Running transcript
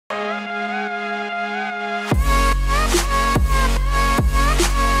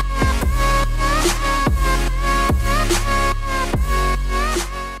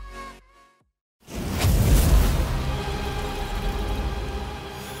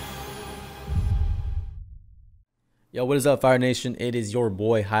Yo, what is up, Fire Nation? It is your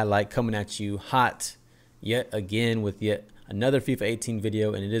boy Highlight coming at you hot yet again with yet another FIFA 18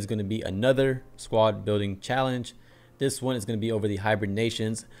 video, and it is going to be another squad building challenge. This one is going to be over the hybrid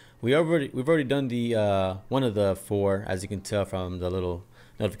nations. We've already done the one of the four, as you can tell from the little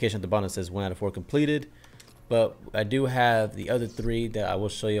notification at the bottom that says 1 out of 4 completed. But I do have the other three that I will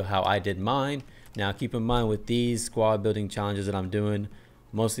show you how I did mine. Now keep in mind with these squad building challenges that I'm doing,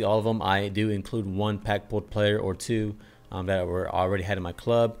 mostly all of them, I do include one pack pulled player or two that were already had in my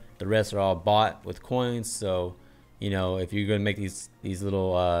club. The rest are all bought with coins. So, you know, if you're going to make these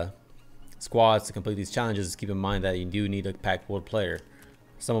little squads to complete these challenges, keep in mind that you do need a pack pulled player,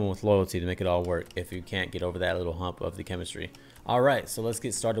 someone with loyalty to make it all work if you can't get over that little hump of the chemistry. All right, so let's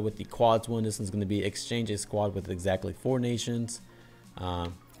get started with the quads one. This one's going to be exchange a squad with exactly 4 nations.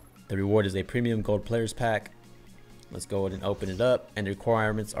 The reward is a premium gold players pack. Let's go ahead and open it up, and the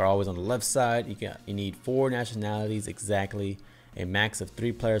requirements are always on the left side. You need 4 nationalities exactly, a max of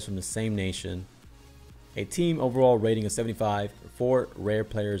 3 players from the same nation, a team overall rating of 75, 4 rare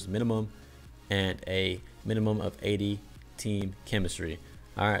players minimum, and a minimum of 80 team chemistry.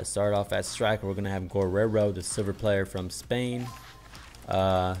 All right, start off at striker. We're gonna have Guerrero, the silver player from Spain.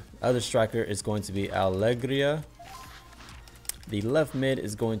 Other striker is going to be Allegria. The left mid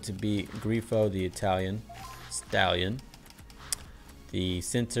is going to be Grifo, the Italian stallion. The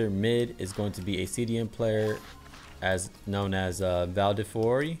center mid is going to be a CDM player as known as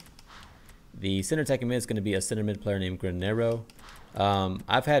Valdefori. The center attacking mid is going to be a center mid player named Granero.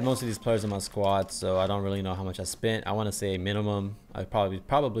 I've had most of these players in my squad, so I don't really know how much I spent. I want to say a minimum. I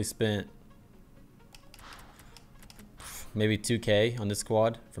probably spent maybe 2K on this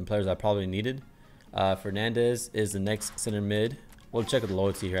squad from players I probably needed. Fernandez is the next center mid. We'll check the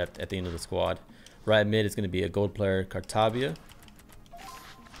loyalty here at the end of the squad. Right mid is going to be a gold player, Cartabia.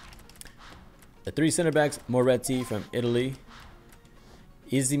 The 3 center backs, Moretti from Italy,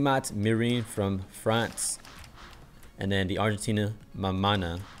 Izimat Mirin from France, and then the Argentina,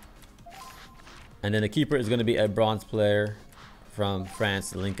 Mamana. And then the keeper is going to be a bronze player from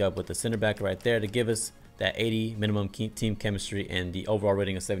France to link up with the center back right there to give us that 80 minimum team chemistry and the overall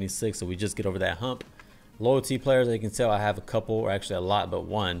rating of 76, so we just get over that hump. Loyalty players, as you can tell, I have a couple, or actually a lot, but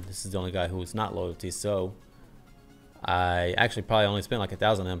one. This is the only guy who is not loyalty, so I actually probably only spent like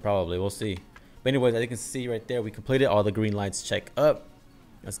 1,000 on him, probably. We'll see. But anyways, as you can see right there, we completed all the green lights. Check up.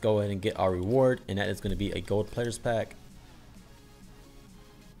 Let's go ahead and get our reward, and that is going to be a gold players pack.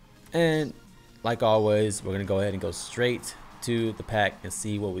 And like always, we're going to go ahead and go straight to the pack and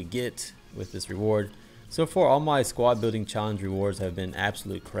see what we get with this reward. So far, all my squad building challenge rewards have been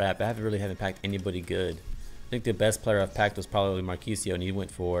absolute crap. I haven't packed anybody good. I think the best player I've packed was probably Marquisio, and he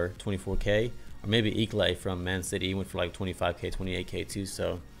went for 24K. Or maybe Ikle from Man City, he went for like 25K, 28K too.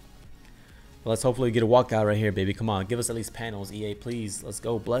 So let's hopefully get a walkout right here, baby. Come on, give us at least panels, EA, please. Let's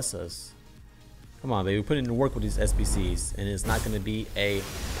go, bless us. Come on, baby. We're putting in work with these SBCs, and it's not going to be a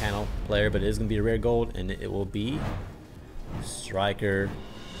panel player, but it is going to be a rare gold, and it will be striker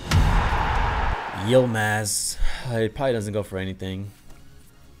Yilmaz. It probably doesn't go for anything.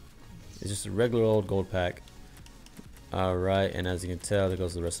 It's just a regular old gold pack. Alright, and as you can tell, there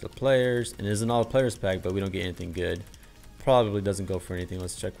goes the rest of the players. And it is an all players pack, but we don't get anything good. Probably doesn't go for anything.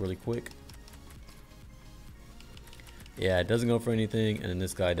 Let's check really quick. Yeah, it doesn't go for anything, and then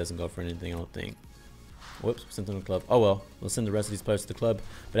this guy doesn't go for anything, I don't think. Whoops, sent them to the club. Oh well, we'll send the rest of these players to the club.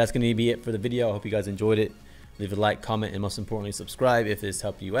 But that's going to be it for the video. I hope you guys enjoyed it. Leave a like, comment, and most importantly, subscribe if this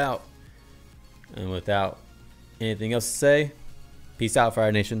helped you out. And without anything else to say, peace out,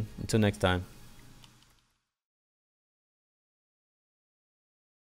 Fire Nation. Until next time.